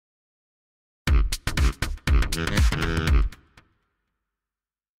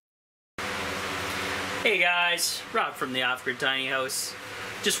Hey guys, Rob from the Off-Grid Tiny House.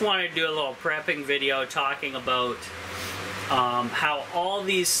 Just wanted to do a little prepping video talking about how all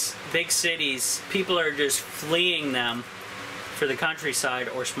these big cities, people are just fleeing them for the countryside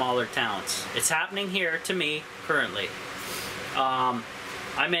or smaller towns. It's happening here to me currently. I'm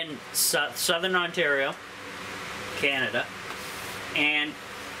in southern Ontario, Canada, and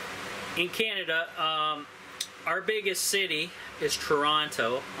in Canada, our biggest city is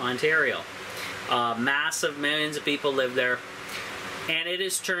Toronto, Ontario. Massive, millions of people live there, and it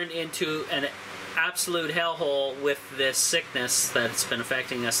has turned into an absolute hellhole with this sickness that's been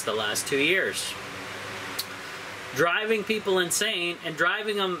affecting us the last 2 years. Driving people insane, and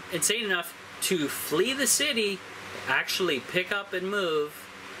driving them insane enough to flee the city, actually pick up and move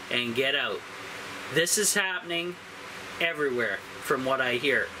and get out. This is happening everywhere from what I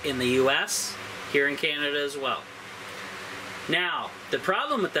hear, in the US, here in Canada as well. Now, the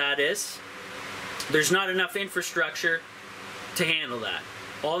problem with that is there's not enough infrastructure to handle that.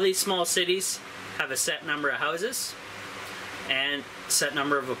 All these small cities have a set number of houses and a set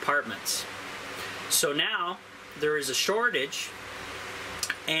number of apartments. So now there is a shortage,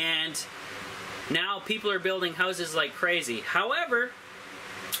 and now people are building houses like crazy. However,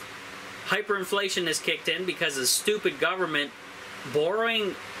 hyperinflation has kicked in because of stupid government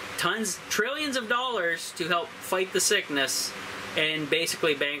borrowing trillions of dollars to help fight the sickness and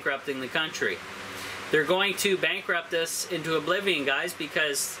basically bankrupting the country. They're going to bankrupt us into oblivion, guys,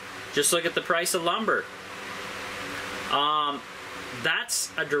 because just look at the price of lumber. That's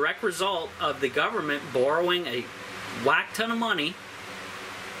a direct result of the government borrowing a whack ton of money,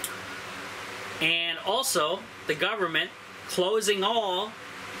 and also the government closing all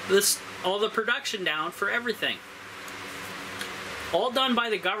the production down for everything. All done by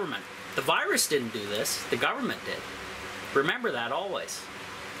the government. The virus didn't do this, the government did. Remember that always.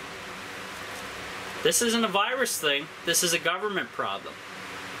 This isn't a virus thing, this is a government problem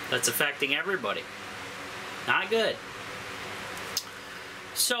that's affecting everybody. Not good.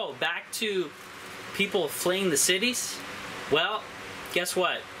 So, back to people fleeing the cities. Well, guess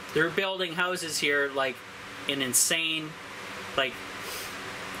what? They're building houses here like an insane, like,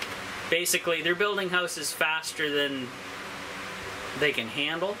 basically they're building houses faster than they can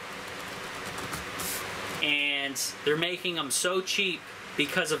handle. And they're making them so cheap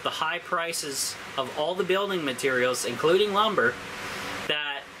because of the high prices of all the building materials, including lumber,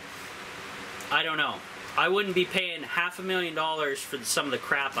 that, I don't know. I wouldn't be paying $500,000 for some of the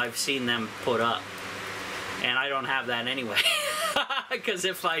crap I've seen them put up. And I don't have that anyway. Because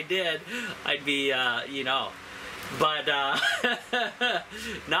if I did, I'd be, you know. But,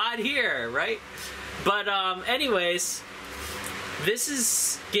 not here, right? But, anyways, this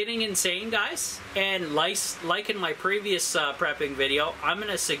is getting insane, guys. And like in my previous prepping video, I'm going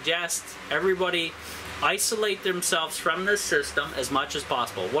to suggest everybody isolate themselves from this system as much as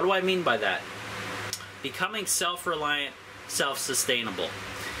possible. What do I mean by that? Becoming self-reliant, self-sustainable.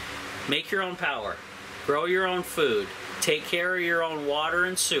 Make your own power. Grow your own food. Take care of your own water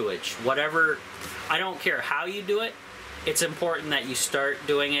and sewage. Whatever, I don't care how you do it. It's important that you start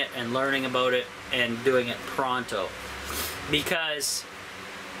doing it and learning about it and doing it pronto. Because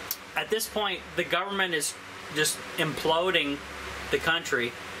at this point, the government is just imploding the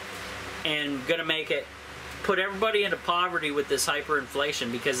country and gonna put everybody into poverty with this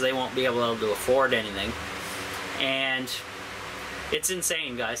hyperinflation because they won't be able to afford anything. And it's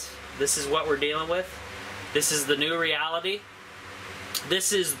insane, guys. This is what we're dealing with. This is the new reality.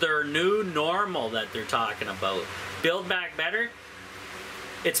 This is their new normal that they're talking about. Build back better.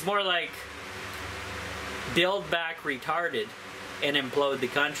 It's more like build back retarded and implode the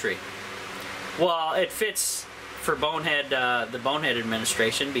country. Well, it fits for the Bonehead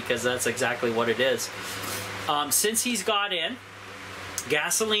administration, because that's exactly what it is. Since he's got in,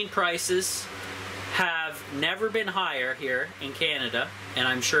 gasoline prices have never been higher here in Canada, and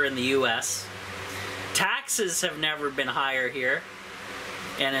I'm sure in the US. Taxes have never been higher here,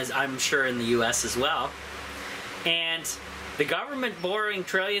 and as I'm sure in the US as well. And the government borrowing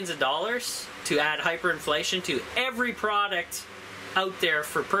trillions of dollars to add hyperinflation to every product out there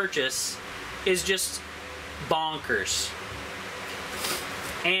for purchase is just bonkers.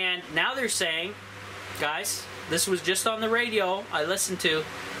 And now they're saying, guys, this was just on the radio I listened to,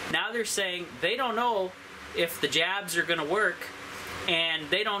 now they're saying they don't know if the jabs are going to work, and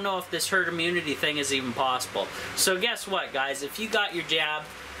they don't know if this herd immunity thing is even possible. So guess what, guys? If you got your jab,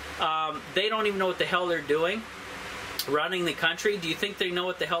 they don't even know what the hell they're doing running the country. Do you think they know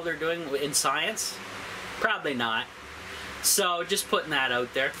what the hell they're doing in science? Probably not. So just putting that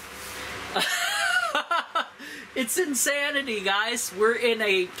out there. It's insanity, guys. We're in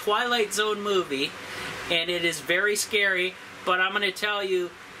a Twilight Zone movie, and it is very scary, but I'm going to tell you,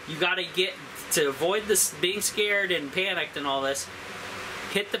 you got to get, to avoid this being scared and panicked and all this,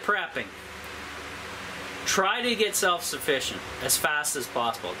 hit the prepping. Try to get self-sufficient as fast as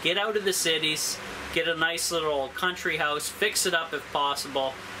possible. Get out of the cities, get a nice little country house, fix it up if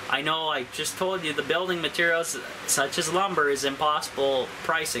possible. I know I just told you the building materials, such as lumber, is impossible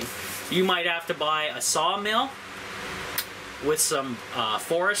pricing. You might have to buy a sawmill with some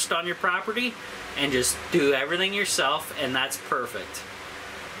forest on your property and just do everything yourself, and that's perfect.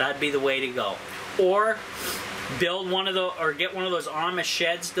 That'd be the way to go. Or build one of the, or get one of those Amish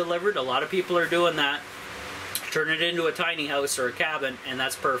sheds delivered. A lot of people are doing that. Turn it into a tiny house or a cabin, and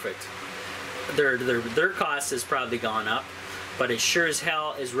that's perfect. Their cost has probably gone up, but it sure as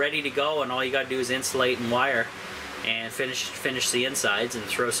hell is ready to go, and all you got to do is insulate and wire and finish the insides and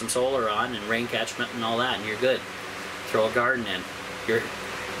throw some solar on and rain catchment and all that, and you're good. Throw a garden in.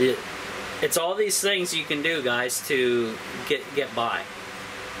 It's all these things you can do, guys, to get by.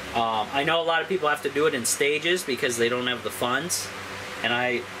 I know a lot of people have to do it in stages because they don't have the funds, and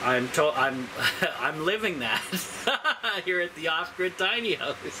I'm living that here at the off-grid tiny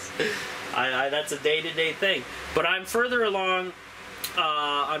house. That's a day-to-day thing. But I'm further along.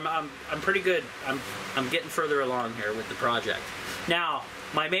 I'm pretty good. I'm getting further along here with the project. Now,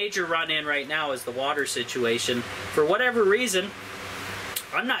 my major run-in right now is the water situation. For whatever reason,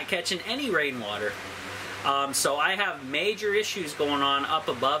 I'm not catching any rainwater. So I have major issues going on up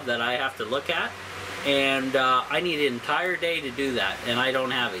above that I have to look at, and I need an entire day to do that, and I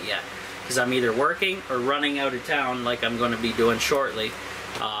don't have it yet because I'm either working or running out of town like I'm going to be doing shortly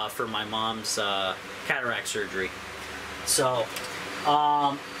for my mom's cataract surgery. So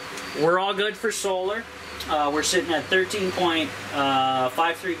we're all good for solar. We're sitting at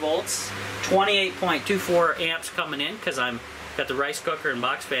 13.53 volts, 28.24 amps coming in because I'm got the rice cooker and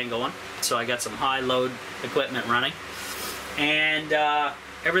box fan going, so I got some high load equipment running, and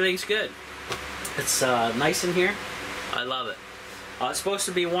everything's good. It's nice in here. I love it. It's supposed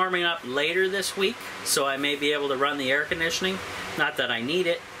to be warming up later this week, so I may be able to run the air conditioning. Not that I need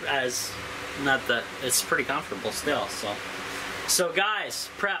it, not that it's pretty comfortable still. So guys,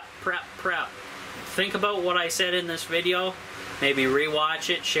 prep. Think about what I said in this video. Maybe rewatch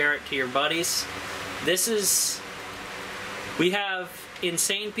it, share it to your buddies. We have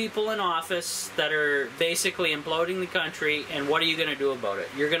insane people in office that are basically imploding the country, and what are you going to do about it?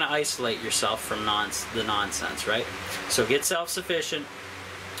 You're going to isolate yourself from the nonsense, right? So get self-sufficient,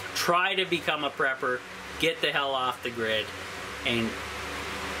 try to become a prepper, get the hell off the grid, and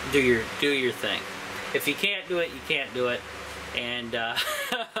do your thing. If you can't do it, you can't do it, and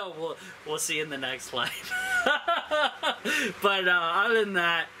we'll see you in the next life. But other than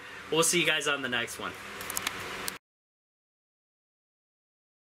that, we'll see you guys on the next one.